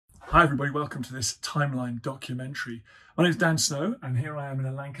Hi everybody, welcome to this timeline documentary. My name is Dan Snow and here I am in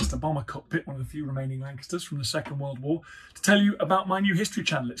a Lancaster bomber cockpit, one of the few remaining Lancasters from the Second World War, to tell you about my new history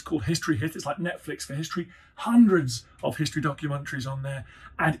channel. It's called History Hit. It's like Netflix for history. Hundreds of history documentaries on there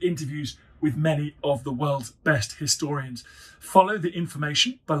and interviews with many of the world's best historians. Follow the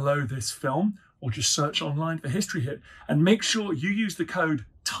information below this film or just search online for History Hit and make sure you use the code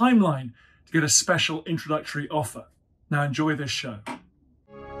TIMELINE to get a special introductory offer. Now enjoy this show.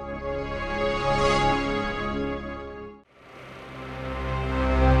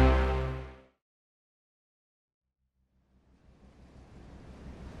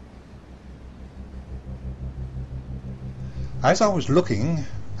 As I was looking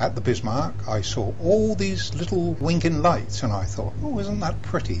at the Bismarck, I saw all these little winking lights and I thought, oh, isn't that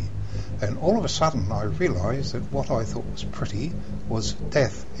pretty? And all of a sudden I realised that what I thought was pretty was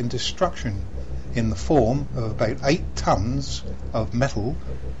death and destruction in the form of about 8 tons of metal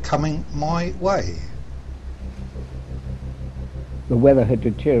coming my way. The weather had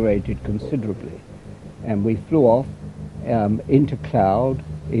deteriorated considerably and we flew off into cloud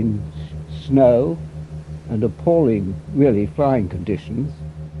in snow and appalling, really, flying conditions.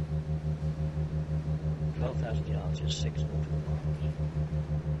 12,000 yards is 6 nautical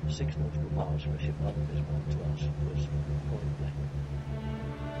miles. 6 nautical miles for a ship like the Bismarck to us was appalling.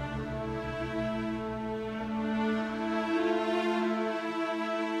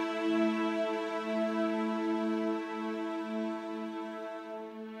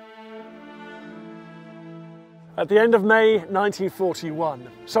 At the end of May 1941,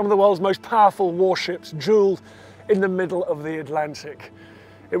 some of the world's most powerful warships duelled in the middle of the Atlantic.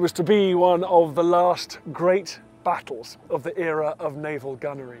 It was to be one of the last great battles of the era of naval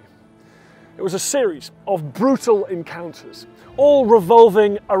gunnery. It was a series of brutal encounters, all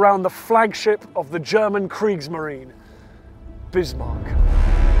revolving around the flagship of the German Kriegsmarine, Bismarck.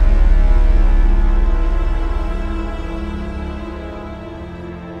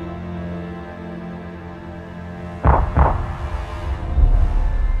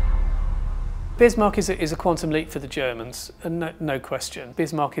 Bismarck is a quantum leap for the Germans, and no question.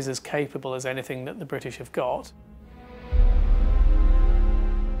 Bismarck is as capable as anything that the British have got.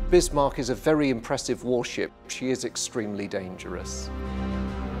 Bismarck is a very impressive warship. She is extremely dangerous.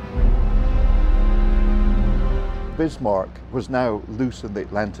 Bismarck was now loose in the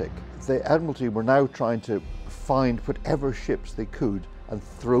Atlantic. The Admiralty were now trying to find whatever ships they could and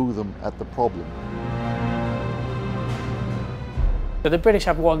throw them at the problem. So the British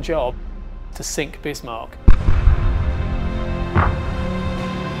have one job: to sink Bismarck.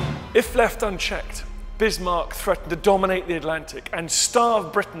 If left unchecked, Bismarck threatened to dominate the Atlantic and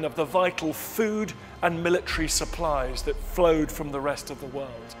starve Britain of the vital food and military supplies that flowed from the rest of the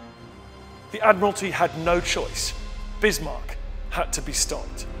world. The Admiralty had no choice. Bismarck had to be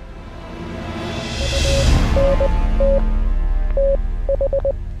stopped.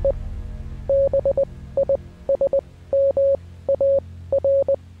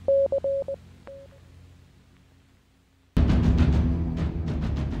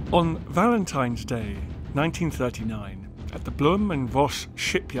 On Valentine's Day, 1939, at the Blohm and Voss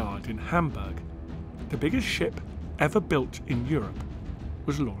shipyard in Hamburg, the biggest ship ever built in Europe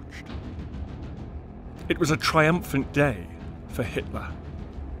was launched. It was a triumphant day for Hitler.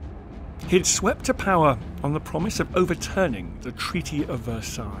 He'd swept to power on the promise of overturning the Treaty of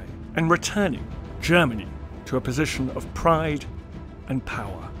Versailles and returning Germany to a position of pride and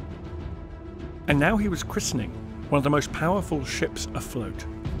power. And now he was christening one of the most powerful ships afloat,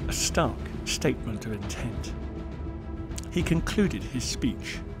 a stark statement of intent. He concluded his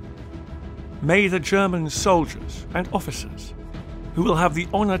speech. May the German soldiers and officers, who will have the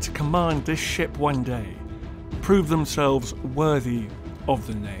honour to command this ship one day, prove themselves worthy of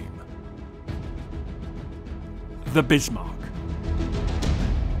the name. The Bismarck.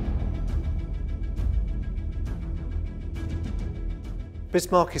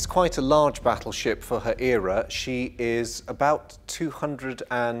 Bismarck is quite a large battleship for her era. She is about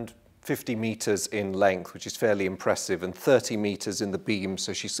 250 metres in length, which is fairly impressive, and 30 metres in the beam,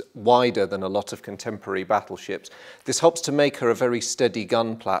 so she's wider than a lot of contemporary battleships. This helps to make her a very steady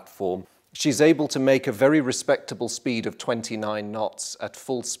gun platform. She's able to make a very respectable speed of 29 knots at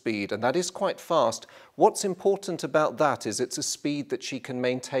full speed, and that is quite fast. What's important about that is it's a speed that she can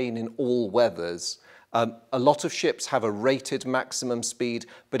maintain in all weathers. A lot of ships have a rated maximum speed,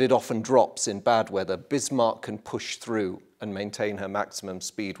 but it often drops in bad weather. Bismarck can push through and maintain her maximum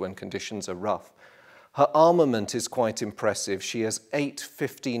speed when conditions are rough. Her armament is quite impressive. She has 8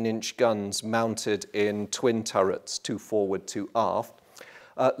 15-inch guns mounted in twin turrets, 2 forward, 2 aft.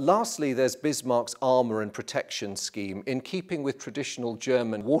 Lastly, there's Bismarck's armour and protection scheme. In keeping with traditional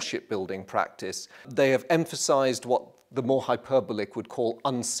German warship building practice, they have emphasised what the more hyperbolic would call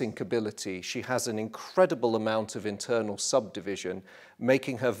unsinkability. She has an incredible amount of internal subdivision,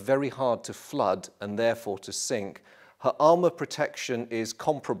 making her very hard to flood and therefore to sink. Her armour protection is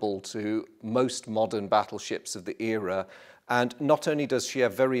comparable to most modern battleships of the era, and not only does she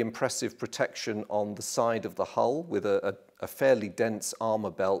have very impressive protection on the side of the hull with a fairly dense armour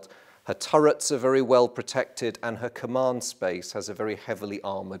belt, her turrets are very well protected, and her command space has a very heavily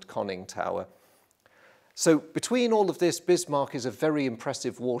armoured conning tower. So between all of this, Bismarck is a very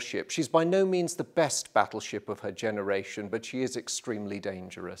impressive warship. She's by no means the best battleship of her generation, but she is extremely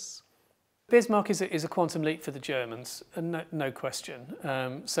dangerous. Bismarck is a quantum leap for the Germans, no question.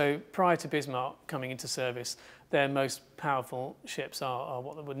 So prior to Bismarck coming into service, their most powerful ships are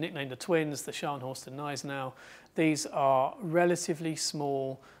what were nicknamed the twins, the Scharnhorst and Gneisenau. These are relatively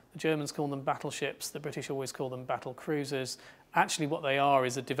small. The Germans call them battleships. The British always call them battlecruisers. Actually, what they are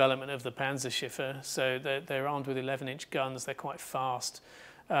is a development of the Panzerschiffe. So they're armed with 11-inch guns. They're quite fast,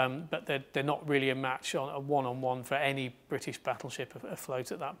 but they're not really a match on a one-on-one for any British battleship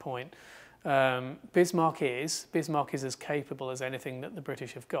afloat at that point. Bismarck is as capable as anything that the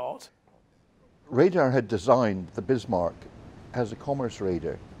British have got. Radar had designed the Bismarck as a commerce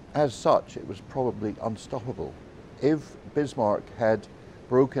raider. As such, it was probably unstoppable. If Bismarck had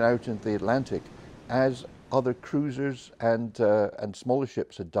broken out into the Atlantic, as other cruisers and smaller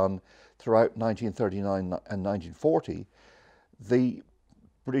ships had done throughout 1939 and 1940, the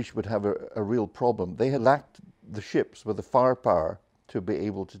British would have a real problem. They had lacked the ships with the firepower to be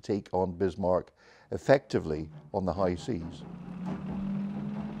able to take on Bismarck effectively on the high seas.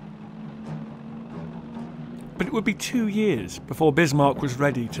 But it would be 2 years before Bismarck was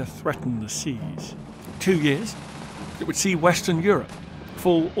ready to threaten the seas. 2 years that would see Western Europe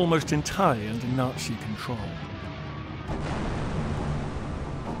fall almost entirely under Nazi control.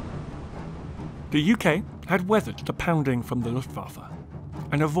 The UK had weathered the pounding from the Luftwaffe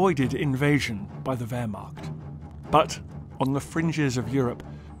and avoided invasion by the Wehrmacht. But on the fringes of Europe,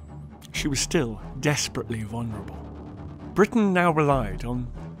 she was still desperately vulnerable. Britain now relied on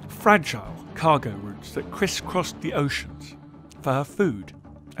fragile cargo routes that crisscrossed the oceans for her food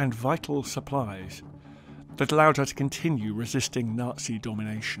and vital supplies that allowed her to continue resisting Nazi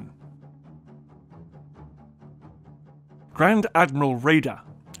domination. Grand Admiral Raeder,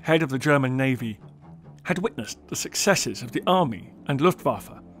 head of the German Navy, had witnessed the successes of the army and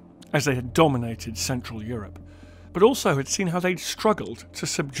Luftwaffe as they had dominated Central Europe, but also had seen how they'd struggled to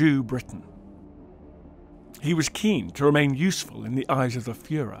subdue Britain. He was keen to remain useful in the eyes of the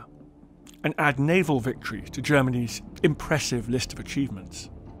Führer and add naval victories to Germany's impressive list of achievements.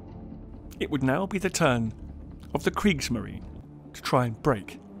 It would now be the turn of the Kriegsmarine to try and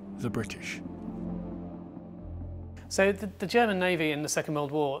break the British. So the German Navy in the Second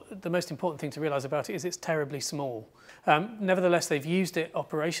World War, the most important thing to realise about it is it's terribly small. Nevertheless, they've used it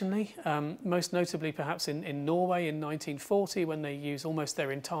operationally, most notably perhaps in Norway in 1940, when they use almost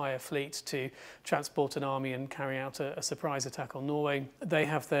their entire fleet to transport an army and carry out a surprise attack on Norway. They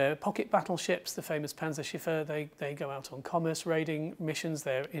have their pocket battleships, the famous Panzerschiffe. They go out on commerce raiding missions.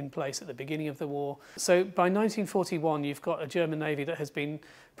 They're in place at the beginning of the war. So by 1941, you've got a German Navy that has been,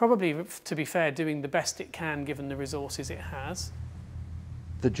 probably, to be fair, doing the best it can given the resources it has.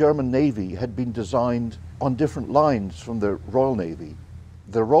 The German Navy had been designed on different lines from the Royal Navy.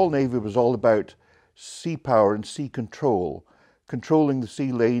 The Royal Navy was all about sea power and sea control, controlling the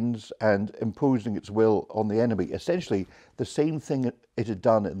sea lanes and imposing its will on the enemy. Essentially, the same thing it had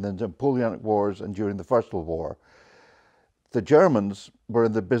done in the Napoleonic Wars and during the First World War. The Germans were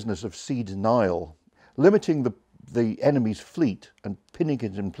in the business of sea denial, limiting the enemy's fleet and pinning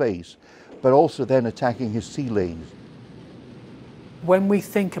it in place, but also then attacking his sea lanes. When we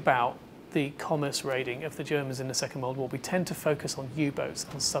think about the commerce raiding of the Germans in the Second World War, we tend to focus on U-boats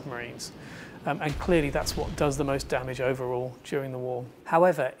and submarines. And clearly that's what does the most damage overall during the war.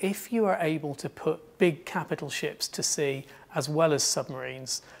 However, if you are able to put big capital ships to sea as well as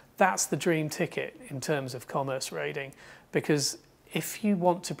submarines, that's the dream ticket in terms of commerce raiding. Because if you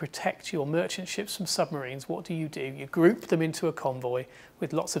want to protect your merchant ships from submarines, what do? You group them into a convoy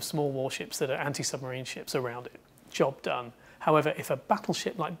with lots of small warships that are anti-submarine ships around it. Job done. However, if a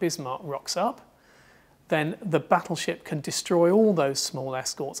battleship like Bismarck rocks up, then the battleship can destroy all those small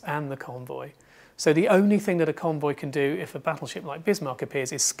escorts and the convoy. So the only thing that a convoy can do if a battleship like Bismarck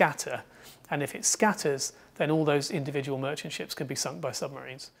appears is scatter. And if it scatters, then all those individual merchant ships can be sunk by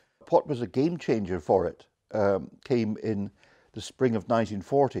submarines. What was a game changer for it came in the spring of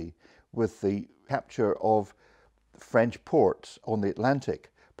 1940 with the capture of French ports on the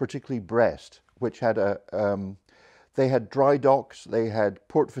Atlantic. particularly Brest, which had they had dry docks, they had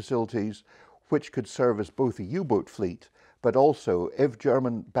port facilities, which could service both a U-boat fleet, but also if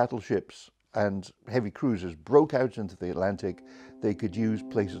German battleships and heavy cruisers broke out into the Atlantic, they could use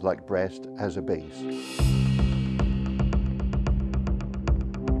places like Brest as a base.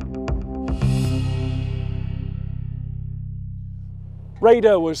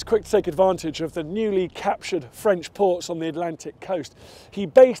 Raeder was quick to take advantage of the newly captured French ports on the Atlantic coast. He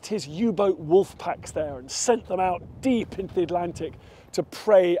based his U-boat wolf packs there and sent them out deep into the Atlantic to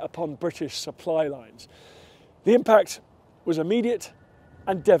prey upon British supply lines. The impact was immediate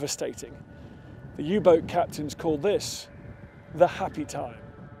and devastating. The U-boat captains called this the happy time.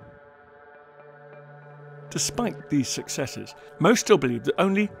 Despite these successes, most still believed that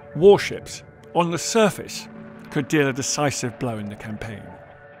only warships on the surface could deal a decisive blow in the campaign.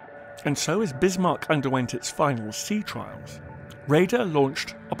 And so as Bismarck underwent its final sea trials, Raeder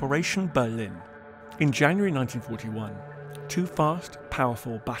launched Operation Berlin. In January 1941, two fast,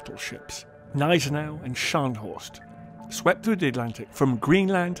 powerful battleships, Gneisenau and Scharnhorst, swept through the Atlantic from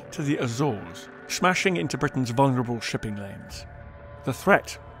Greenland to the Azores, smashing into Britain's vulnerable shipping lanes. The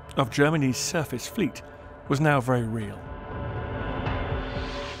threat of Germany's surface fleet was now very real.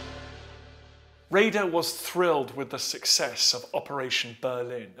 Raeder was thrilled with the success of Operation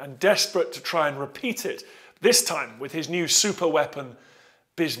Berlin and desperate to try and repeat it, this time with his new superweapon,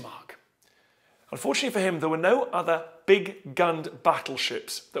 Bismarck. Unfortunately for him, there were no other big-gunned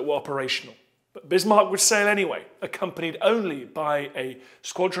battleships that were operational. But Bismarck would sail anyway, accompanied only by a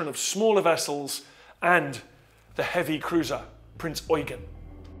squadron of smaller vessels and the heavy cruiser Prinz Eugen.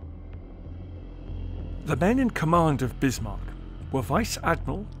 The men in command of Bismarck were Vice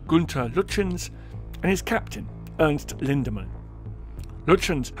Admiral Gunther Lütjens and his captain, Ernst Lindemann.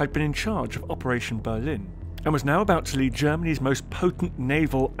 Lütjens had been in charge of Operation Berlin and was now about to lead Germany's most potent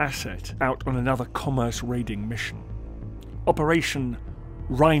naval asset out on another commerce raiding mission, Operation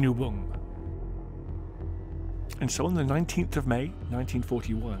Rheinübung. And so on the 19th of May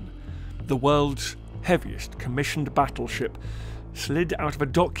 1941, the world's heaviest commissioned battleship slid out of a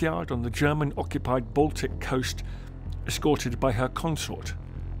dockyard on the German-occupied Baltic coast, escorted by her consort,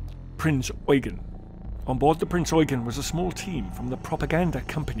 Prinz Eugen. On board the Prinz Eugen was a small team from the propaganda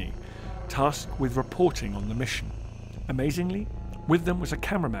company, tasked with reporting on the mission. Amazingly, with them was a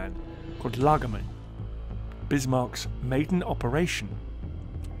cameraman called Lagermann. Bismarck's maiden operation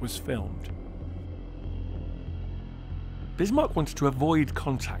was filmed. Bismarck wanted to avoid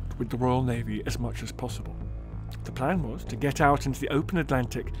contact with the Royal Navy as much as possible. The plan was to get out into the open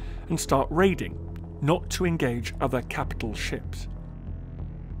Atlantic and start raiding, not to engage other capital ships.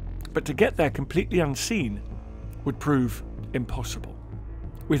 But to get there completely unseen would prove impossible.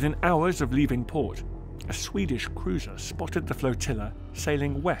 Within hours of leaving port, a Swedish cruiser spotted the flotilla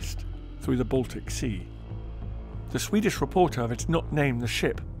sailing west through the Baltic Sea. The Swedish reporter had not named the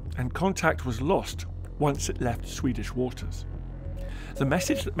ship, and contact was lost once it left Swedish waters. The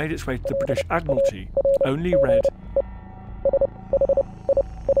message that made its way to the British Admiralty only read,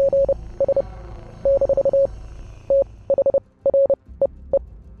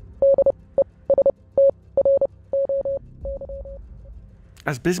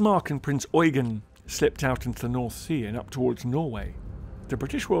 as Bismarck and Prinz Eugen slipped out into the North Sea and up towards Norway, the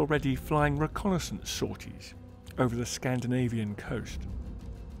British were already flying reconnaissance sorties over the Scandinavian coast.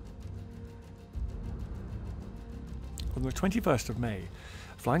 On the 21st of May,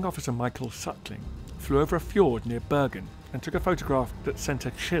 Flying Officer Michael Suckling flew over a fjord near Bergen and took a photograph that sent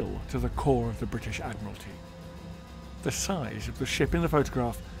a chill to the core of the British Admiralty. The size of the ship in the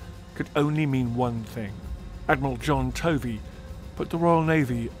photograph could only mean one thing. Admiral John Tovey put the Royal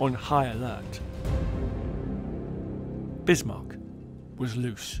Navy on high alert. Bismarck was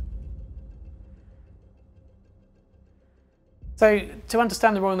loose. So to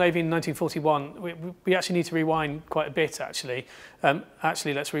understand the Royal Navy in 1941, we actually need to rewind quite a bit, actually.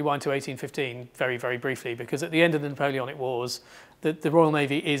 Let's rewind to 1815 very, very briefly, because at the end of the Napoleonic Wars, the Royal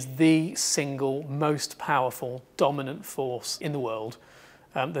Navy is the single most powerful, dominant force in the world.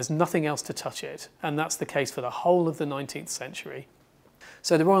 There's nothing else to touch it, and that's the case for the whole of the 19th century.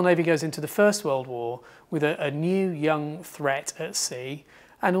 So the Royal Navy goes into the First World War with a new young threat at sea,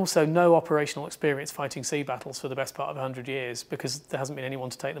 and also no operational experience fighting sea battles for the best part of 100 years, because there hasn't been anyone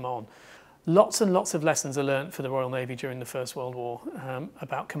to take them on. Lots and lots of lessons are learnt for the Royal Navy during the First World War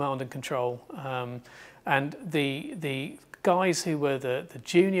about command and control. And the guys who were the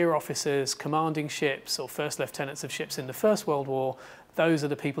junior officers commanding ships or first lieutenants of ships in the First World War, those are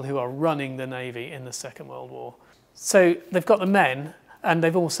the people who are running the Navy in the Second World War. So they've got the men, And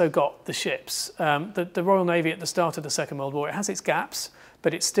they've also got the ships. The Royal Navy at the start of the Second World War, it has its gaps,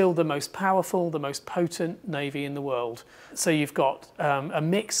 but it's still the most powerful, the most potent navy in the world. So you've got a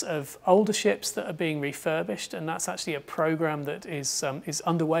mix of older ships that are being refurbished, and that's actually a program that is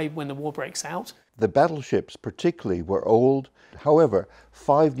underway when the war breaks out. The battleships particularly were old. However,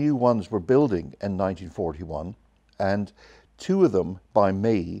 5 new ones were building in 1941, and 2 of them by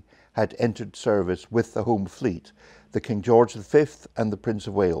May had entered service with the Home Fleet, the King George V and the Prince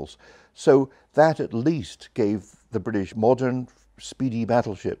of Wales. So that at least gave the British modern, speedy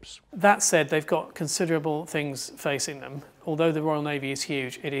battleships. That said, they've got considerable things facing them. Although the Royal Navy is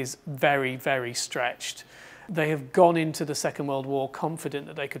huge, it is very, very stretched. They have gone into the Second World War confident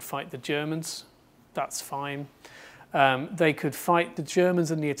that they could fight the Germans. That's fine. They could fight the Germans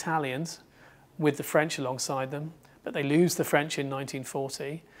and the Italians with the French alongside them, but they lose the French in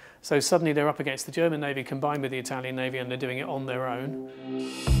 1940. So suddenly they're up against the German Navy combined with the Italian Navy, and they're doing it on their own.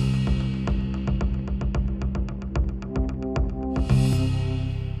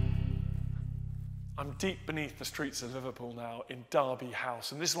 I'm deep beneath the streets of Liverpool now in Derby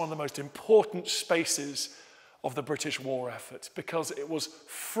House, and this is one of the most important spaces of the British war effort, because it was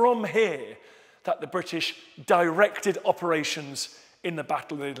from here that the British directed operations in the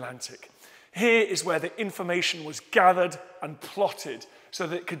Battle of the Atlantic. Here is where the information was gathered and plotted so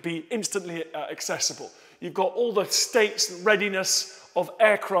that it could be instantly accessible. You've got all the state's readiness of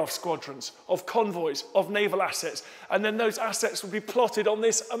aircraft squadrons, of convoys, of naval assets, and then those assets would be plotted on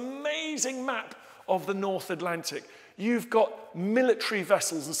this amazing map of the North Atlantic. You've got military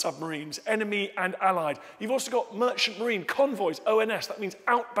vessels and submarines, enemy and allied. You've also got merchant marine convoys, ONS, that means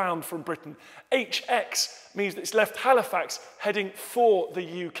outbound from Britain. HX means that it's left Halifax heading for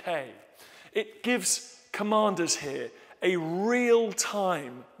the UK. It gives commanders here a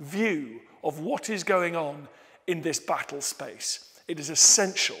real-time view of what is going on in this battle space. It is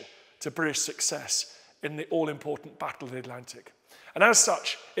essential to British success in the all-important Battle of the Atlantic. And as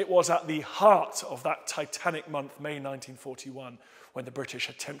such, it was at the heart of that titanic month, May 1941, when the British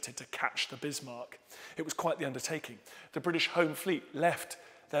attempted to catch the Bismarck. It was quite the undertaking. The British Home Fleet left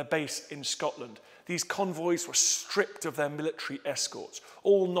their base in Scotland. These convoys were stripped of their military escorts.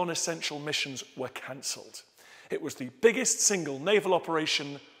 All non-essential missions were cancelled. It was the biggest single naval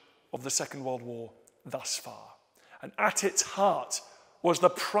operation of the Second World War thus far. And at its heart was the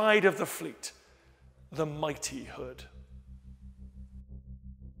pride of the fleet, the mighty Hood.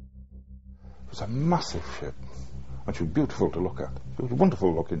 It was a massive ship, and she was beautiful to look at. She was a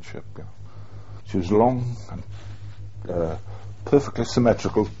wonderful looking ship. You know. She was long and perfectly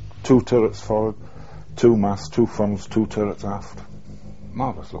symmetrical, 2 turrets forward, 2 masts, 2 funnels, 2 turrets aft.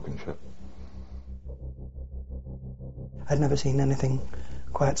 Marvellous looking ship. I'd never seen anything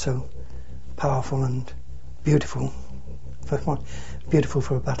quite so powerful and beautiful. Beautiful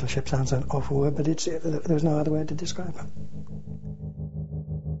for a battleship sounds an awful word, but there's no other way to describe it.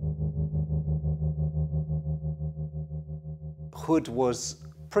 Hood was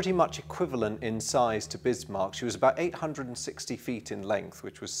pretty much equivalent in size to Bismarck. She was about 860 feet in length,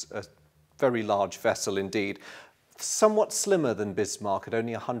 which was a very large vessel indeed. Somewhat slimmer than Bismarck, at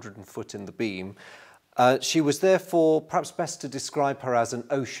only 100 foot in the beam. She was therefore perhaps best to describe her as an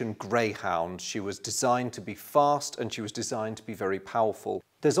ocean greyhound. She was designed to be fast, and she was designed to be very powerful.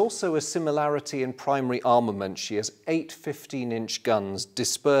 There's also a similarity in primary armament. She has 8 15-inch guns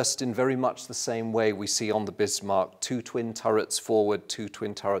dispersed in very much the same way we see on the Bismarck, 2 twin turrets forward, 2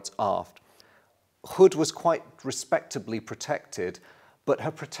 twin turrets aft. Hood was quite respectably protected, but her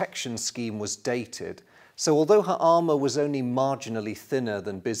protection scheme was dated. So although her armour was only marginally thinner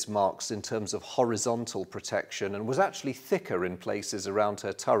than Bismarck's in terms of horizontal protection and was actually thicker in places around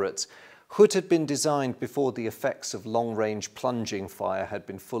her turrets, Hood had been designed before the effects of long-range plunging fire had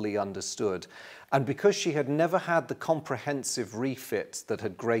been fully understood. And because she had never had the comprehensive refit that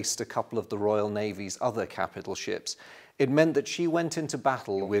had graced a couple of the Royal Navy's other capital ships, it meant that she went into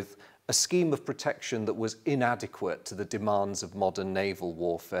battle with a scheme of protection that was inadequate to the demands of modern naval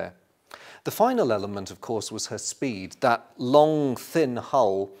warfare. The final element, of course, was her speed. That long, thin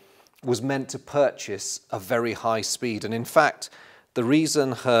hull was meant to purchase a very high speed. And in fact, the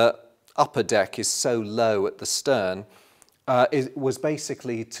reason her upper deck is so low at the stern it was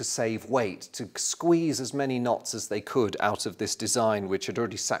basically to save weight, to squeeze as many knots as they could out of this design, which had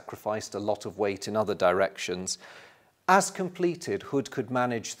already sacrificed a lot of weight in other directions. As completed, Hood could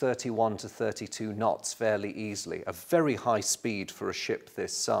manage 31 to 32 knots fairly easily, a very high speed for a ship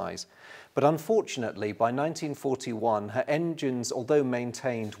this size. But unfortunately, by 1941, her engines, although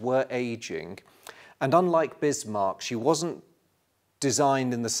maintained, were aging. And unlike Bismarck, she wasn't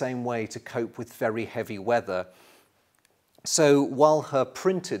designed in the same way to cope with very heavy weather. So while her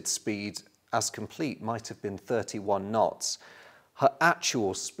printed speed as complete might have been 31 knots, her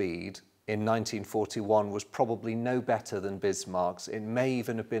actual speed in 1941 was probably no better than Bismarck's. It may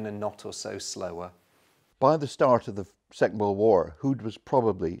even have been a knot or so slower. By the start of the Second World War, Hood was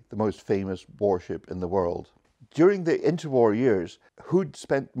probably the most famous warship in the world. During the interwar years, Hood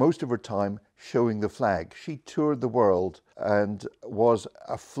spent most of her time showing the flag. She toured the world and was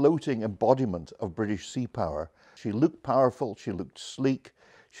a floating embodiment of British sea power. She looked powerful, she looked sleek,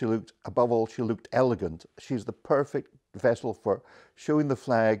 she looked, above all, she looked elegant. She's the perfect vessel for showing the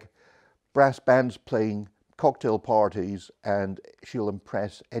flag, brass bands playing, cocktail parties, and she'll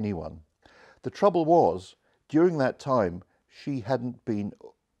impress anyone. The trouble was, during that time, she hadn't been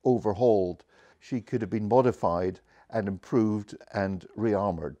overhauled. She could have been modified and improved and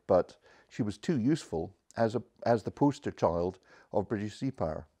re-armoured, but she was too useful as the poster child of British sea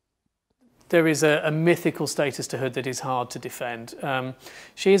power. There is a mythical status to Hood that is hard to defend.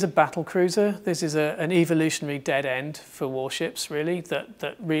 She is a battle cruiser. This is an evolutionary dead end for warships, really,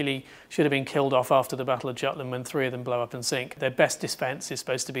 that really should have been killed off after the Battle of Jutland when 3 of them blow up and sink. Their best defence is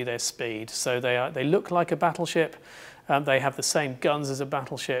supposed to be their speed. So they look like a battleship. They have the same guns as a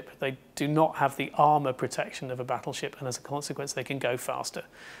battleship. They do not have the armour protection of a battleship, and as a consequence, they can go faster.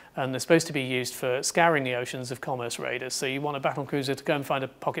 And they're supposed to be used for scouring the oceans of commerce raiders. So you want a battle cruiser to go and find a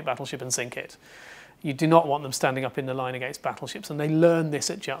pocket battleship and sink it. You do not want them standing up in the line against battleships, and they learn this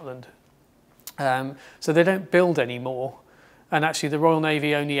at Jutland. So they don't build any more. And actually, the Royal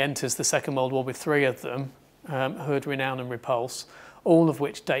Navy only enters the Second World War with 3 of them, Hood, Renown and Repulse, all of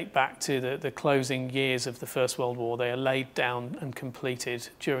which date back to the closing years of the First World War. They are laid down and completed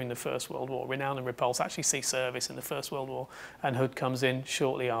during the First World War. Renown and Repulse actually see service in the First World War, and Hood comes in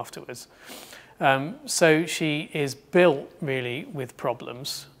shortly afterwards. So she is built really with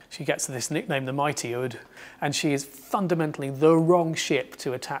problems. She gets this nickname, the Mighty Hood, and she is fundamentally the wrong ship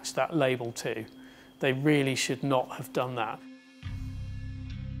to attach that label to. They really should not have done that.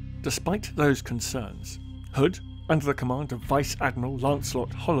 Despite those concerns, Hood, under the command of Vice Admiral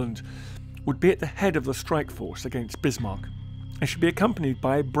Lancelot Holland, would be at the head of the strike force against Bismarck, and should be accompanied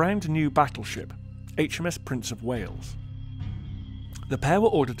by a brand new battleship, HMS Prince of Wales. The pair were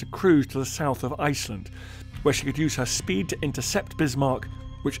ordered to cruise to the south of Iceland, where she could use her speed to intercept Bismarck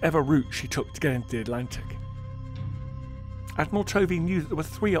whichever route she took to get into the Atlantic. Admiral Tovey knew that there were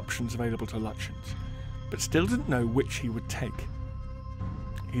 3 options available to Lutjens, but still didn't know which he would take.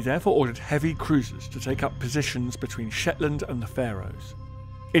 He therefore ordered heavy cruisers to take up positions between Shetland and the Faroes,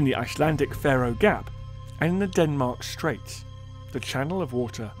 in the Icelandic Faroe Gap, and in the Denmark Straits, the channel of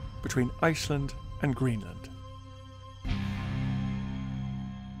water between Iceland and Greenland.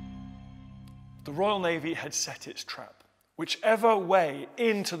 The Royal Navy had set its trap. Whichever way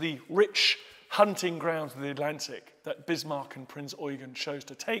into the rich hunting grounds of the Atlantic that Bismarck and Prinz Eugen chose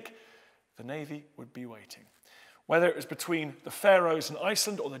to take, the Navy would be waiting. Whether it was between the Faroes and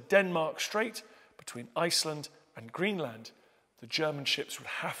Iceland or the Denmark Strait, between Iceland and Greenland, the German ships would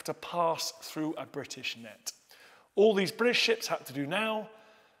have to pass through a British net. All these British ships had to do now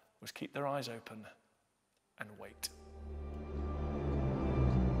was keep their eyes open and wait.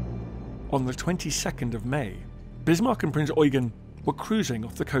 On the 22nd of May, Bismarck and Prinz Eugen were cruising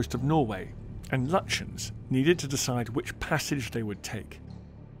off the coast of Norway, and Lutjens needed to decide which passage they would take.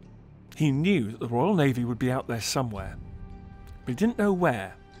 He knew that the Royal Navy would be out there somewhere, but he didn't know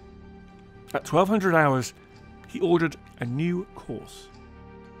where. At 1200 hours, he ordered a new course.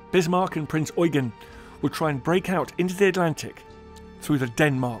 Bismarck and Prinz Eugen would try and break out into the Atlantic through the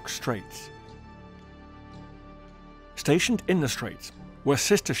Denmark Straits. Stationed in the Straits were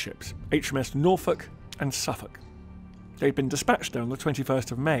sister ships HMS Norfolk and Suffolk. They'd been dispatched there on the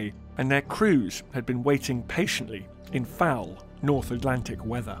 21st of May, and their crews had been waiting patiently in foul North Atlantic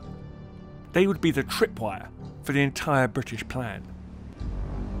weather. They would be the tripwire for the entire British plan.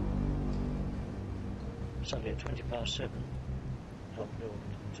 Suddenly at 7:20, up north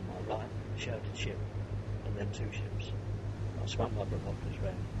to my right, a shouted ship, and then 2 ships. I swung my binoculars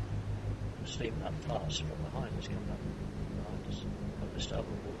round, and steaming up fast from behind us, coming up behind us, on the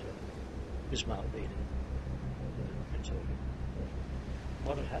starboard water, Bismarck leading, Prinz Eugen.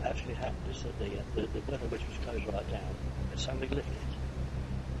 What had actually happened is that the weather, which was closed right down, had suddenly lifted.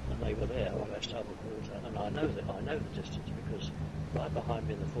 And they were there on our starboard quarter, and I know the distance because right behind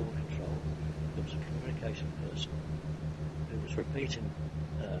me in the forward control there was a communication person who was repeating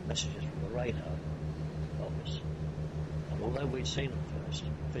messages from the radar office. And although we'd seen them first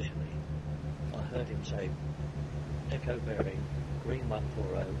visually, I heard him say, "Echo bearing, green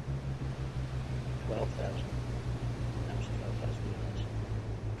 140, 12,000." That was 12,000 yards.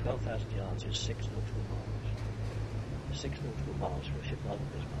 12,000 yards is 6 nautical miles. 6 nautical miles for a ship like the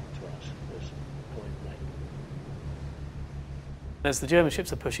Bismarck to us was point blank. As the German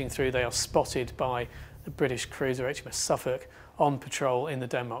ships are pushing through, they are spotted by the British cruiser HMS Suffolk on patrol in the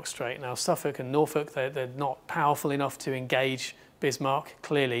Denmark Strait. Now, Suffolk and Norfolk, they're not powerful enough to engage Bismarck,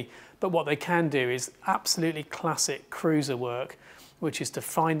 clearly, but what they can do is absolutely classic cruiser work, which is to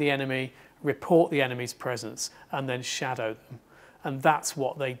find the enemy, report the enemy's presence, and then shadow them. And that's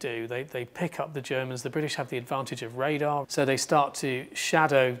what they do. They pick up the Germans. The British have the advantage of radar, so they start to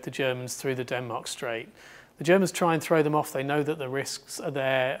shadow the Germans through the Denmark Strait. The Germans try and throw them off. They know that the risks are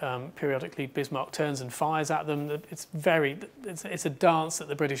there. Periodically, Bismarck turns and fires at them. It's a dance that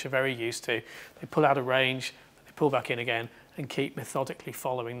the British are very used to. They pull out of range, they pull back in again, and keep methodically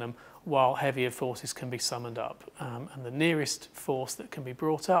following them while heavier forces can be summoned up. And the nearest force that can be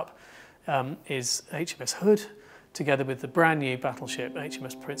brought up is HMS Hood, together with the brand new battleship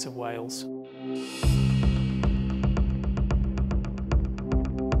HMS Prince of Wales.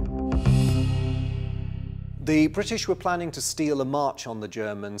 The British were planning to steal a march on the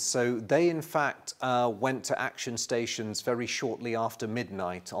Germans, so they in fact went to action stations very shortly after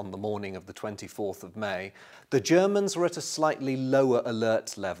midnight on the morning of the 24th of May. The Germans were at a slightly lower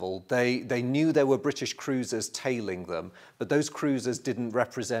alert level. They knew there were British cruisers tailing them, but those cruisers didn't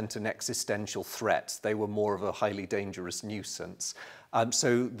represent an existential threat. They were more of a highly dangerous nuisance.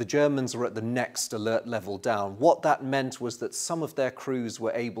 So the Germans were at the next alert level down. What that meant was that some of their crews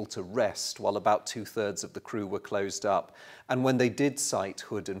were able to rest while about 2/3 of the crew were closed up. And when they did sight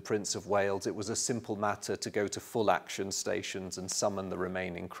Hood and Prince of Wales, it was a simple matter to go to full action stations and summon the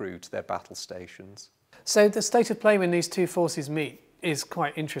remaining crew to their battle stations. So the state of play when these two forces meet is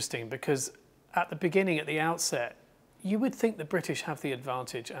quite interesting, because at the beginning, at the outset, you would think the British have the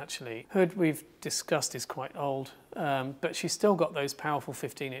advantage, actually. Hood, we've discussed, is quite old, but she's still got those powerful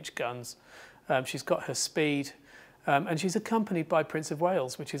 15-inch guns. She's got her speed, and she's accompanied by Prince of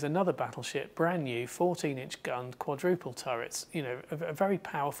Wales, which is another battleship, brand new, 14-inch gun, quadruple turrets, you know, a very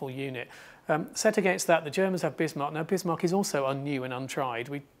powerful unit. Set against that, the Germans have Bismarck. Now, Bismarck is also unnew and untried.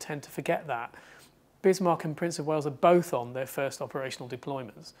 We tend to forget that. Bismarck and Prince of Wales are both on their first operational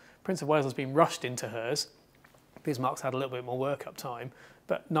deployments. Prince of Wales has been rushed into hers. Bismarck's had a little bit more work-up time,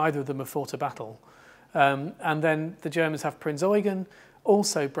 but neither of them have fought a battle. And then the Germans have Prinz Eugen,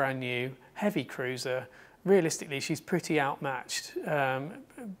 also brand new, heavy cruiser. Realistically, she's pretty outmatched.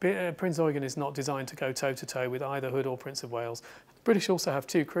 Prinz Eugen is not designed to go toe-to-toe with either Hood or Prince of Wales. The British also have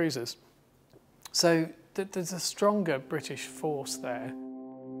two cruisers. So there's a stronger British force there.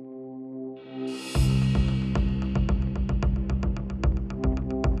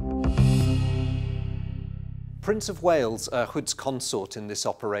 Prince of Wales, Hood's consort in this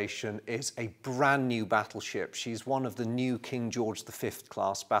operation, is a brand new battleship. She's one of the new King George V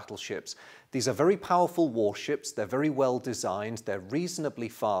class battleships. These are very powerful warships, they're very well designed, they're reasonably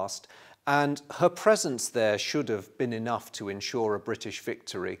fast, and her presence there should have been enough to ensure a British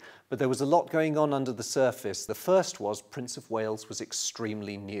victory. But there was a lot going on under the surface. The first was Prince of Wales was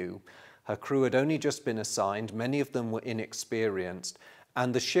extremely new. Her crew had only just been assigned, many of them were inexperienced,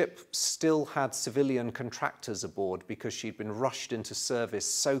 and the ship still had civilian contractors aboard because she'd been rushed into service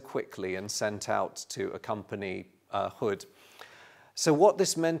so quickly and sent out to accompany Hood. So what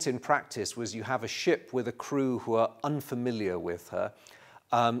this meant in practice was you have a ship with a crew who are unfamiliar with her.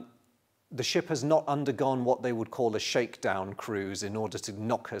 The ship has not undergone what they would call a shakedown cruise in order to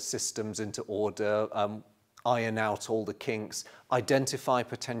knock her systems into order, iron out all the kinks, identify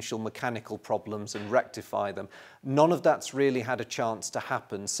potential mechanical problems and rectify them. None of that's really had a chance to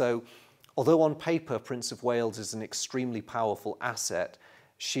happen. So although on paper Prince of Wales is an extremely powerful asset,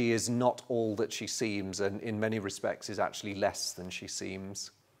 she is not all that she seems, and in many respects is actually less than she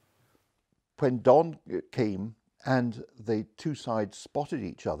seems. When dawn came and the two sides spotted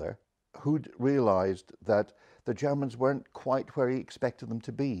each other, Hood realised that the Germans weren't quite where he expected them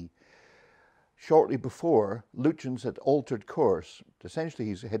to be. Shortly before, Lutyens had altered course. Essentially,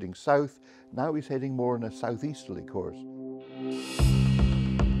 he's heading south. Now he's heading more on a southeasterly course.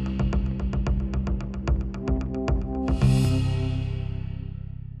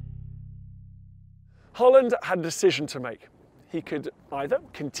 Holland had a decision to make. He could either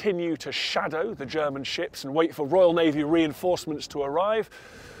continue to shadow the German ships and wait for Royal Navy reinforcements to arrive,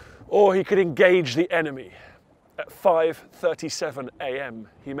 or he could engage the enemy. At 5:37 a.m.,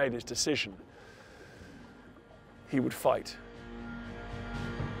 he made his decision. He would fight.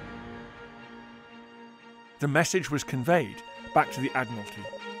 The message was conveyed back to the Admiralty.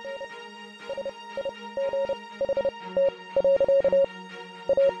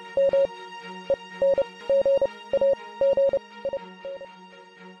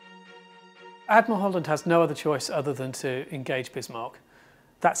 Admiral Holland has no other choice other than to engage Bismarck.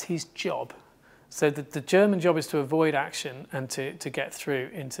 That's his job. So the German job is to avoid action and to get through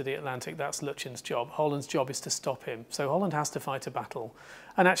into the Atlantic. That's Lütjen's job. Holland's job is to stop him. So Holland has to fight a battle.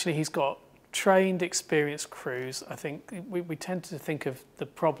 And actually he's got trained, experienced crews. I think we tend to think of the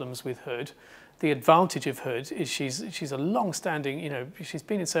problems with Hood. The advantage of Hood is she's a long-standing, you know, she's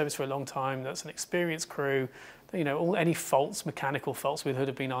been in service for a long time. That's an experienced crew. You know, any faults, mechanical faults with Hood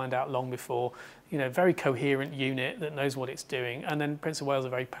have been ironed out long before. You know, very coherent unit that knows what it's doing. And then Prince of Wales is a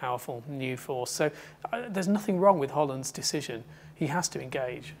very powerful new force. So there's nothing wrong with Holland's decision. He has to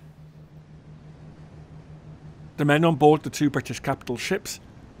engage. The men on board the two British capital ships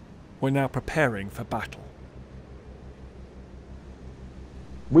were now preparing for battle.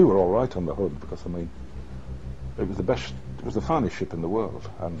 We were all right on the Hood because, I mean, it was the best, it was the finest ship in the world,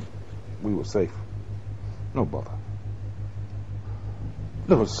 and we were safe. No bother.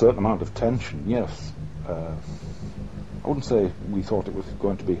 There was a certain amount of tension, yes. I wouldn't say we thought it was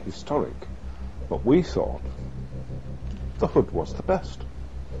going to be historic, but we thought the Hood was the best,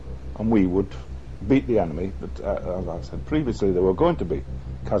 and we would beat the enemy. But as I said previously, there were going to be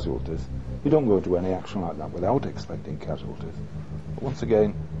casualties. You don't go into any action like that without expecting casualties. But once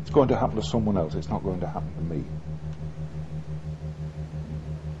again, it's going to happen to someone else. It's not going to happen to me.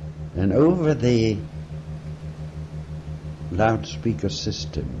 And over the loudspeaker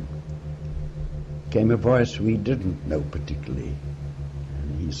system came a voice we didn't know particularly,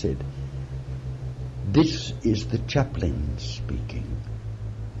 and he said, "This is the chaplain speaking.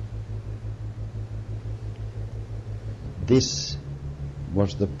 This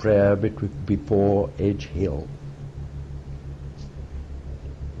was the prayer before Edge Hill.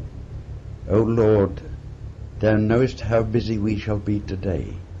 O Lord, thou knowest how busy we shall be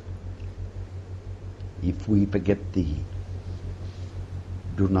today. If we forget thee,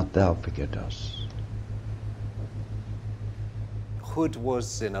 do not thou forget us." Hood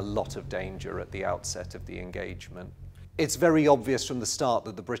was in a lot of danger at the outset of the engagement. It's very obvious from the start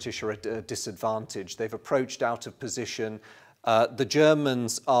that the British are at a disadvantage. They've approached out of position. The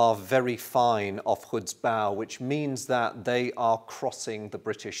Germans are very fine off Hood's bow, which means that they are crossing the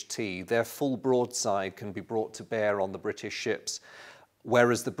British T. Their full broadside can be brought to bear on the British ships,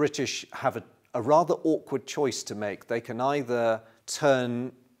 whereas the British have a rather awkward choice to make. They can either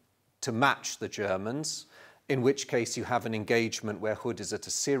turn to match the Germans, in which case you have an engagement where Hood is at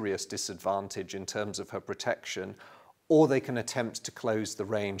a serious disadvantage in terms of her protection, or they can attempt to close the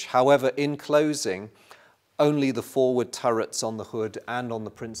range. However, in closing, only the forward turrets on the Hood and on the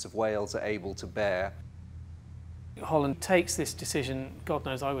Prince of Wales are able to bear. Holland takes this decision, God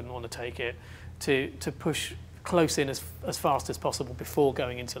knows I wouldn't want to take it, to push close in as fast as possible before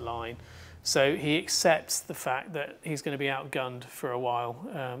going into line. So he accepts the fact that he's going to be outgunned for a while,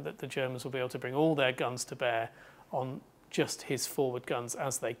 that the Germans will be able to bring all their guns to bear on just his forward guns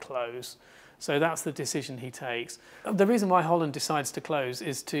as they close. So that's the decision he takes. The reason why Holland decides to close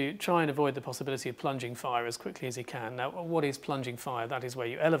is to try and avoid the possibility of plunging fire as quickly as he can. Now, what is plunging fire? That is where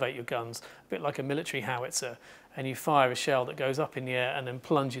you elevate your guns, a bit like a military howitzer, and you fire a shell that goes up in the air and then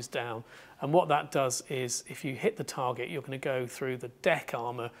plunges down. And what that does is, if you hit the target, you're going to go through the deck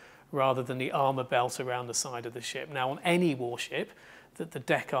armour rather than the armour belt around the side of the ship. Now, on any warship, the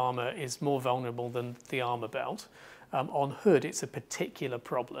deck armour is more vulnerable than the armour belt. On Hood, it's a particular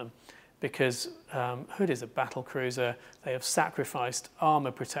problem, because Hood is a battle cruiser. They have sacrificed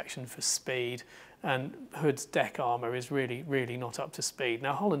armour protection for speed, and Hood's deck armour is really, really not up to speed.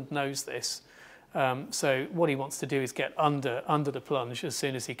 Now, Holland knows this, so what he wants to do is get under the plunge as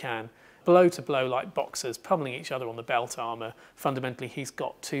soon as he can. Blow to blow like boxers, pummeling each other on the belt armour. Fundamentally, he's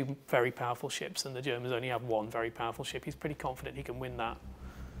got two very powerful ships, and the Germans only have one very powerful ship. He's pretty confident he can win that.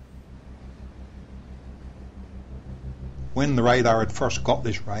 When the radar had first got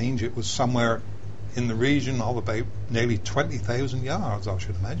this range, it was somewhere in the region of about nearly 20,000 yards, I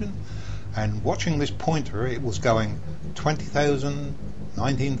should imagine. And watching this pointer, it was going 20,000,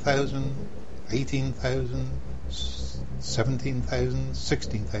 19,000, 18,000, 17,000,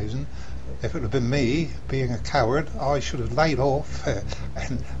 16,000. If it had been me, being a coward, I should have laid off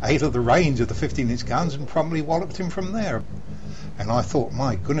and out of the range of the 15-inch guns and probably walloped him from there. And I thought,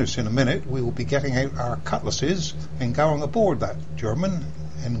 my goodness, in a minute we will be getting out our cutlasses and going aboard that German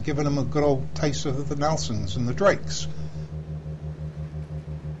and giving them a good old taste of the Nelsons and the Drakes.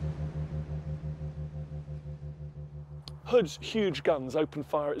 Hood's huge guns opened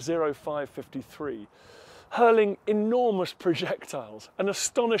fire at 0553, hurling enormous projectiles, an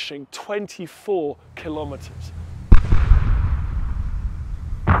astonishing 24 kilometres.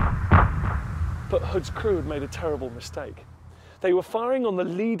 But Hood's crew had made a terrible mistake. They were firing on the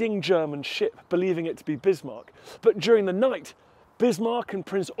leading German ship, believing it to be Bismarck. But during the night, Bismarck and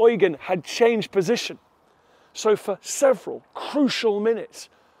Prinz Eugen had changed position. So for several crucial minutes,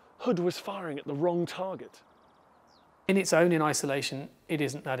 Hood was firing at the wrong target. In its own, in isolation, it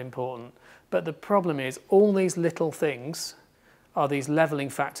isn't that important. But the problem is all these little things are these levelling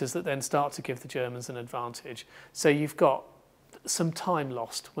factors that then start to give the Germans an advantage. So you've got some time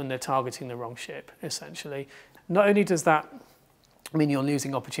lost when they're targeting the wrong ship, essentially. Not only does that mean you're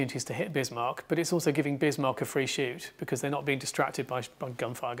losing opportunities to hit Bismarck, but it's also giving Bismarck a free shoot because they're not being distracted by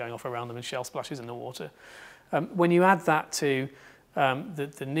gunfire going off around them and shell splashes in the water. When you add that to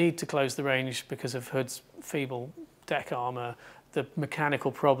the need to close the range because of Hood's feeble deck armour, the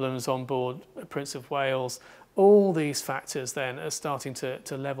mechanical problems on board Prince of Wales, all these factors then are starting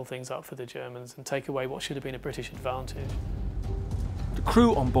to level things up for the Germans and take away what should have been a British advantage. The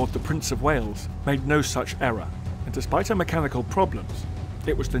crew on board the Prince of Wales made no such error, and despite her mechanical problems,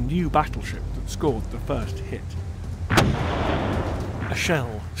 it was the new battleship that scored the first hit. A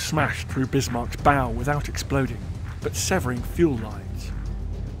shell smashed through Bismarck's bow without exploding, but severing fuel lines.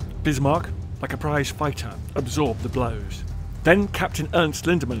 Bismarck, like a prize fighter, absorbed the blows. Then Captain Ernst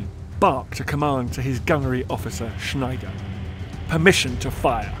Lindemann barked a command to his gunnery officer Schneider. Permission to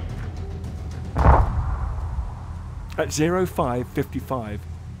fire. At 05:55,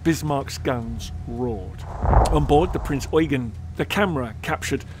 Bismarck's guns roared. On board the Prinz Eugen, the camera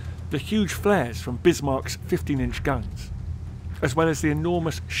captured the huge flares from Bismarck's 15-inch guns, as well as the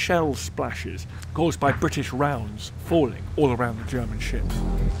enormous shell splashes caused by British rounds falling all around the German ships.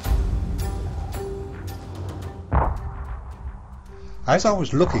 As I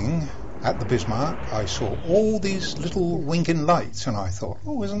was looking at the Bismarck, I saw all these little winking lights and I thought,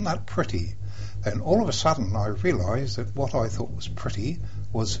 oh, isn't that pretty? Then all of a sudden I realised that what I thought was pretty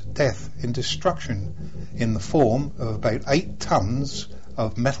was death and destruction in the form of about 8 tons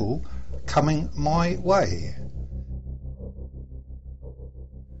of metal coming my way.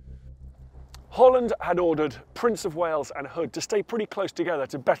 Holland had ordered Prince of Wales and Hood to stay pretty close together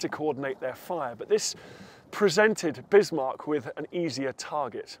to better coordinate their fire, but this presented Bismarck with an easier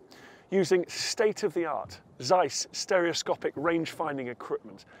target. Using state-of-the-art Zeiss stereoscopic range-finding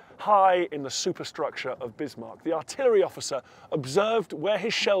equipment high in the superstructure of Bismarck, the artillery officer observed where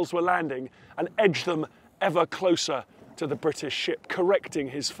his shells were landing and edged them ever closer to the British ship, correcting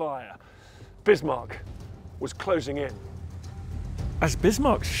his fire. Bismarck was closing in. As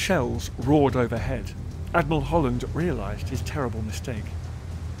Bismarck's shells roared overhead, Admiral Holland realised his terrible mistake.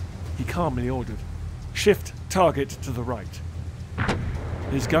 He calmly ordered, "Shift target to the right."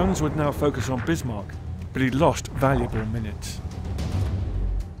 His guns would now focus on Bismarck, but he'd lost valuable minutes.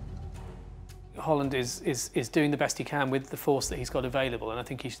 Holland is doing the best he can with the force that he's got available, and I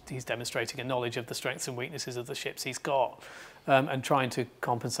think he's demonstrating a knowledge of the strengths and weaknesses of the ships he's got, and trying to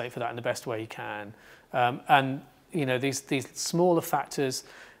compensate for that in the best way he can. And you know, these smaller factors,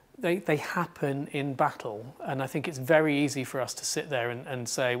 they happen in battle, and I think it's very easy for us to sit there and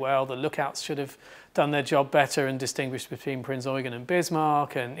say, well, the lookouts should have done their job better and distinguished between Prinz Eugen and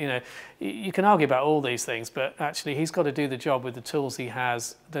Bismarck, and you know, you can argue about all these things, but actually he's got to do the job with the tools he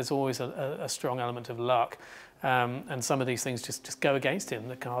has. There's always a strong element of luck, and some of these things just go against him.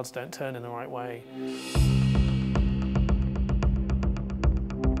 The cards don't turn in the right way.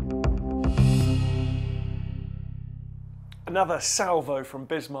 Another salvo from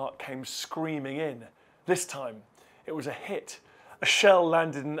Bismarck came screaming in. This time, it was a hit. A shell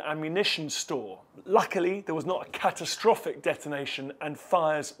landed in an ammunition store. Luckily, there was not a catastrophic detonation and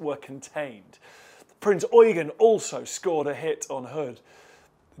fires were contained. Prinz Eugen also scored a hit on Hood.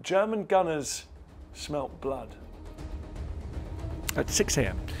 The German gunners smelt blood. At 6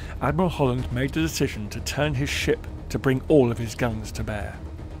 AM, Admiral Holland made the decision to turn his ship to bring all of his guns to bear.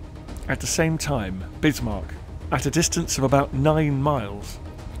 At the same time, Bismarck, at a distance of about 9 miles,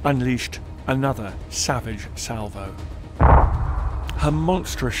 unleashed another savage salvo. Her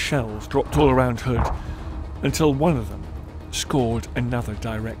monstrous shells dropped all around Hood until one of them scored another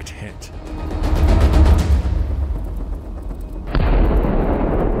direct hit.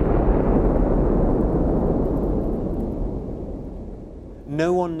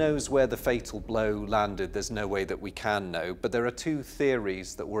 No one knows where the fatal blow landed. There's no way that we can know, but there are 2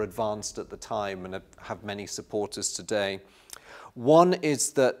 theories that were advanced at the time and have many supporters today. One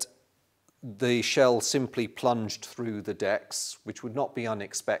is that the shell simply plunged through the decks, which would not be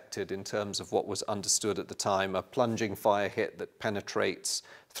unexpected in terms of what was understood at the time, a plunging fire hit that penetrates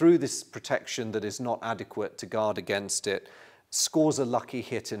through this protection that is not adequate to guard against it, scores a lucky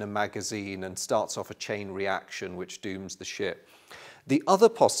hit in a magazine and starts off a chain reaction which dooms the ship. The other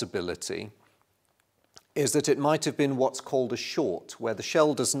possibility is that it might have been what's called a short, where the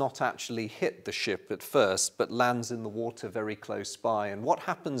shell does not actually hit the ship at first, but lands in the water very close by. And what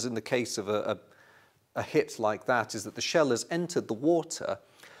happens in the case of a hit like that is that the shell has entered the water,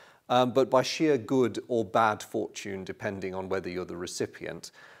 but by sheer good or bad fortune, depending on whether you're the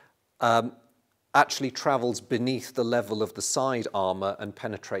recipient, actually travels beneath the level of the side armour and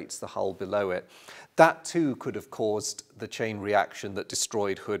penetrates the hull below it. That too could have caused the chain reaction that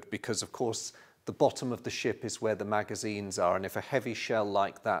destroyed Hood, because of course the bottom of the ship is where the magazines are, and if a heavy shell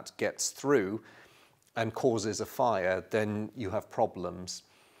like that gets through and causes a fire, then you have problems.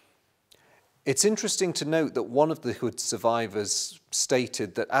 It's interesting to note that one of the Hood survivors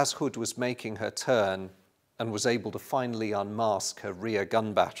stated that as Hood was making her turn and was able to finally unmask her rear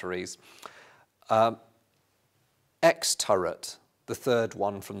gun batteries, X turret, the third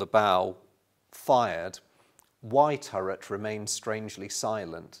one from the bow, fired. Y turret remained strangely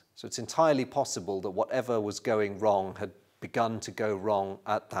silent. So it's entirely possible that whatever was going wrong had begun to go wrong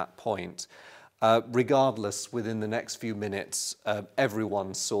at that point. Regardless, within the next few minutes,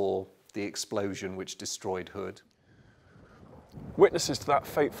 everyone saw the explosion which destroyed Hood. Witnesses to that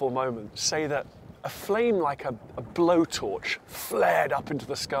fateful moment say that a flame like a blowtorch flared up into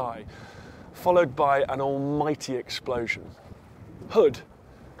the sky, followed by an almighty explosion. Hood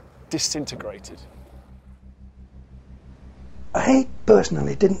disintegrated. I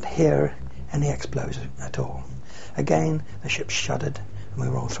personally didn't hear any explosion at all. Again, the ship shuddered and we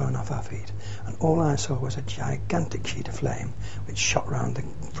were all thrown off our feet. And all I saw was a gigantic sheet of flame which shot round the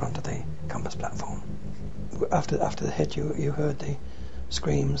front of the compass platform. After the hit, you heard the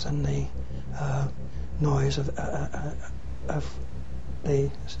screams and the noise of the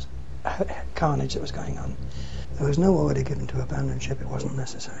carnage that was going on. There was no order given to abandon ship. It wasn't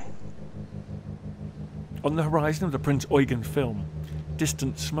necessary. On the horizon of the Prinz Eugen film,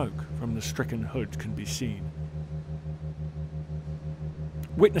 distant smoke from the stricken Hood can be seen.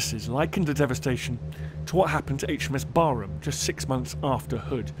 Witnesses likened the devastation to what happened to HMS Barham just 6 months after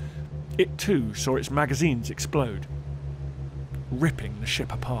Hood. It too saw its magazines explode, ripping the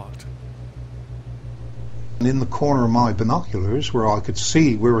ship apart. And in the corner of my binoculars, where I could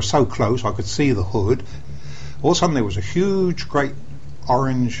see, we were so close, I could see the Hood, all of a sudden there was a huge, great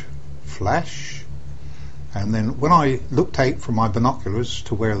orange flash. And then when I looked out from my binoculars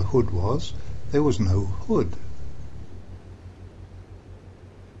to where the Hood was, there was no Hood.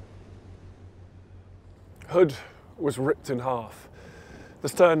 Hood was ripped in half. The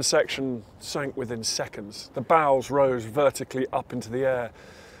stern section sank within seconds. The bows rose vertically up into the air.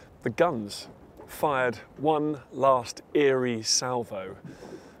 The guns fired one last eerie salvo,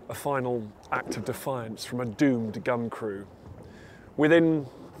 a final act of defiance from a doomed gun crew. Within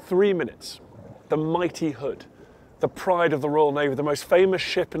 3 minutes, the mighty Hood, the pride of the Royal Navy, the most famous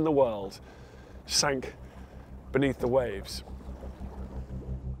ship in the world, sank beneath the waves.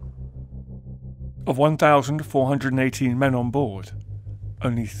 Of 1,418 men on board,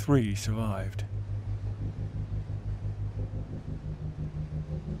 only 3 survived.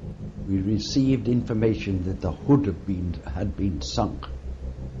 We received information that the Hood had been sunk.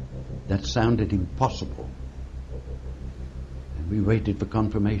 That sounded impossible. And we waited for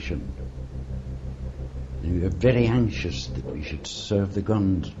confirmation. And we were very anxious that we should serve the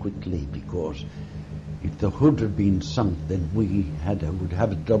guns quickly, because if the Hood had been sunk, then we would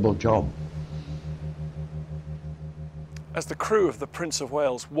have a double job. As the crew of the Prince of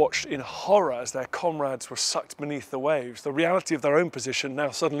Wales watched in horror as their comrades were sucked beneath the waves, the reality of their own position now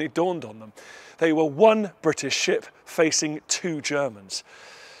suddenly dawned on them. They were one British ship facing 2 Germans.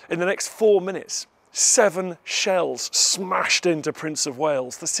 In the next 4 minutes, 7 shells smashed into Prince of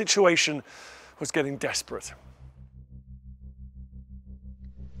Wales. The situation was getting desperate.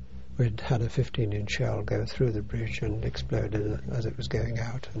 We'd had a 15-inch shell go through the bridge and exploded as it was going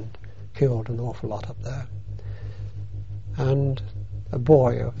out and killed an awful lot up there. And a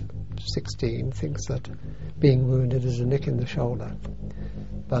boy of 16 thinks that being wounded is a nick in the shoulder.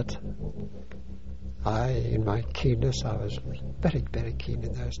 But in my keenness, I was very, very keen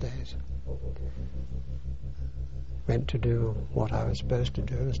in those days. Went to do what I was supposed to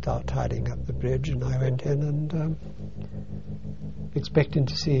do, start tidying up the bridge, and I went in and expecting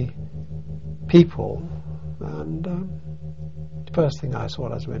to see people, and the first thing I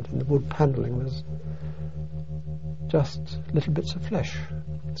saw as I went in, the wood panelling was just little bits of flesh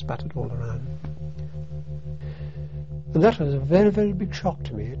spattered all around. And that was a very, very big shock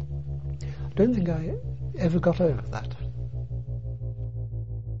to me. I don't think I ever got over that.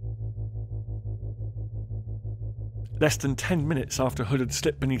 Less than 10 minutes after Hood had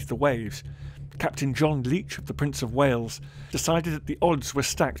slipped beneath the waves, Captain John Leach of the Prince of Wales decided that the odds were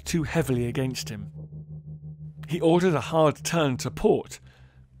stacked too heavily against him. he ordered a hard turn to port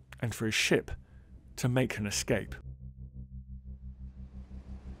and for his ship to make an escape.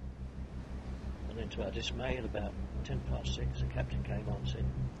 And then to our dismay, at about 6:10, the captain came on and said,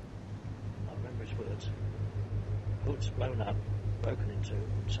 I remember his words, hood's blown up, broken in two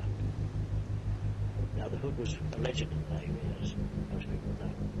and sunk. Now the hood was a legend in the Navy, as most people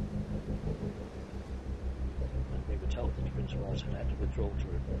know. And we were told that the Prince had to withdraw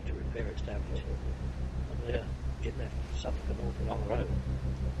to repair its damage. And there it left Suffolk and Norfolk on the road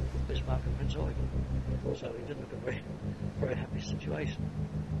with Bismarck and Prinz Eugen. So it didn't look a very, very happy situation.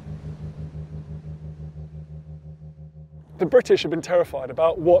 The British had been terrified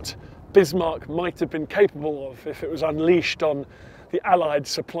about what Bismarck might have been capable of if it was unleashed on the Allied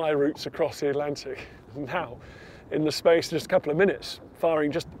supply routes across the Atlantic. Now, in the space of just a couple of minutes,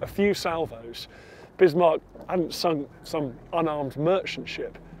 firing just a few salvos, Bismarck hadn't sunk some unarmed merchant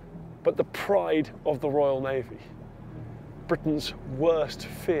ship, but the pride of the Royal Navy. Britain's worst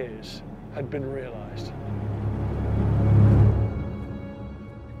fears had been realised.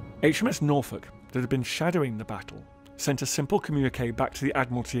 HMS Norfolk, that had been shadowing the battle, sent a simple communique back to the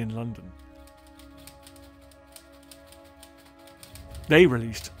Admiralty in London. They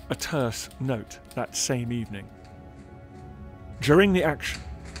released a terse note that same evening. During the action,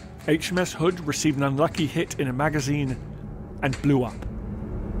 HMS Hood received an unlucky hit in a magazine and blew up.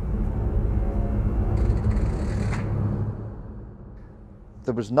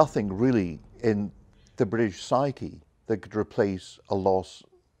 There was nothing really in the British psyche that could replace a loss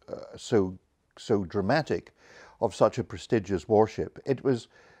so dramatic of such a prestigious warship. It was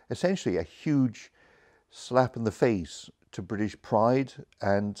essentially a huge slap in the face to British pride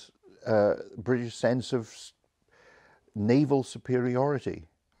and British sense of naval superiority.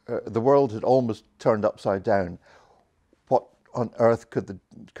 The world had almost turned upside down. What on earth could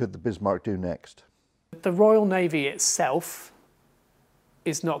the Bismarck do next? The Royal Navy itself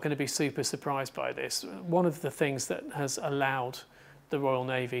is not going to be super surprised by this. One of the things that has allowed the Royal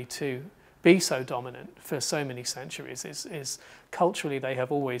Navy to be so dominant for so many centuries is culturally they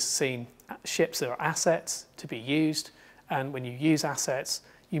have always seen ships that are assets to be used, and when you use assets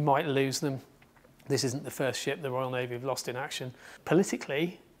you might lose them. This isn't the first ship the Royal Navy have lost in action.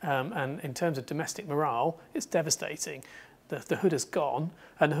 Politically and in terms of domestic morale, it's devastating. The Hood has gone,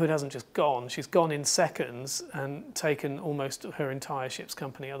 and the Hood hasn't just gone, she's gone in seconds and taken almost her entire ship's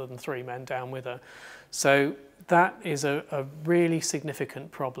company other than 3 men down with her. So that is a really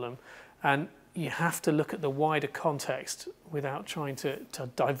significant problem, and you have to look at the wider context without trying to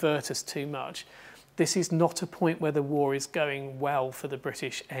divert us too much. This is not a point where the war is going well for the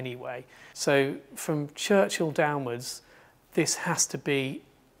British anyway. So from Churchill downwards, this has to be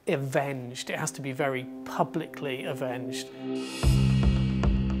avenged. It has to be very publicly avenged.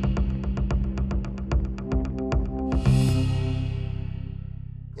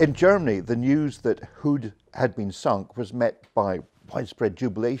 In Germany, the news that Hood had been sunk was met by widespread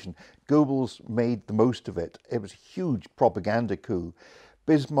jubilation. Goebbels made the most of it. It was a huge propaganda coup.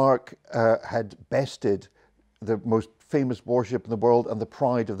 Bismarck had bested the most famous warship in the world and the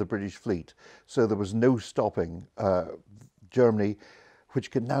pride of the British fleet. So there was no stopping Germany, which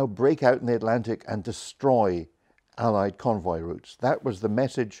could now break out in the Atlantic and destroy Allied convoy routes. That was the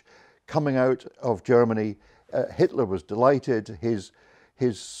message coming out of Germany. Hitler was delighted. His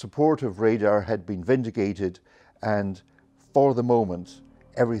support of radar had been vindicated, and for the moment,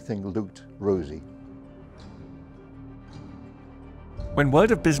 everything looked rosy. When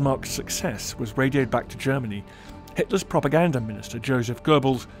word of Bismarck's success was radioed back to Germany, Hitler's propaganda minister, Joseph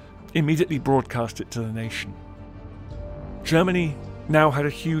Goebbels, immediately broadcast it to the nation. Germany now had a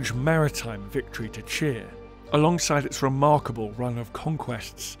huge maritime victory to cheer, alongside its remarkable run of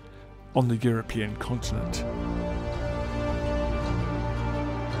conquests on the European continent.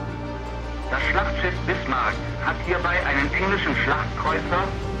 Das Schlachtschiff Bismarck hat hierbei einen englischen Schlachtkreuzer,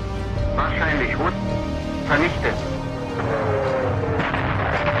 wahrscheinlich Hood, vernichtet.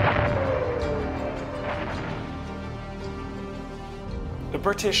 The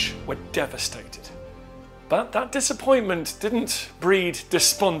British were devastated. But that disappointment didn't breed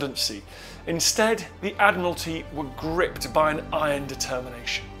despondency. Instead, the Admiralty were gripped by an iron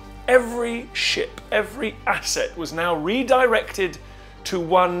determination. Every ship, every asset was now redirected to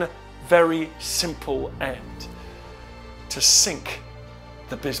one very simple end: to sink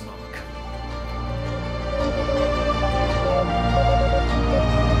the Bismarck.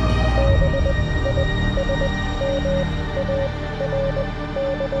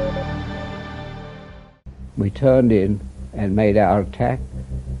 We turned in and made our attack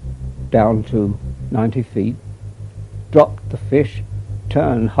down to 90 feet, dropped the fish,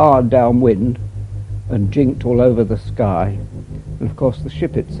 turned hard downwind, and jinked all over the sky. And of course the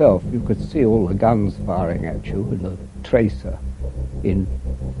ship itself, you could see all the guns firing at you in a tracer in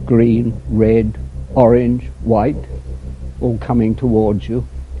green, red, orange, white, all coming towards you.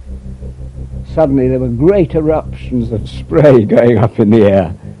 Suddenly there were great eruptions of spray going up in the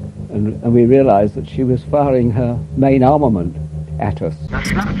air, and we realized that she was firing her main armament at us. Das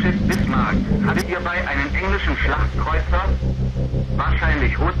Schlachtschiff Bismarck hatte hierbei einen englischen Schlachtkreuzer,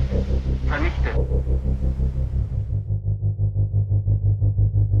 wahrscheinlich Hood, vernichtet.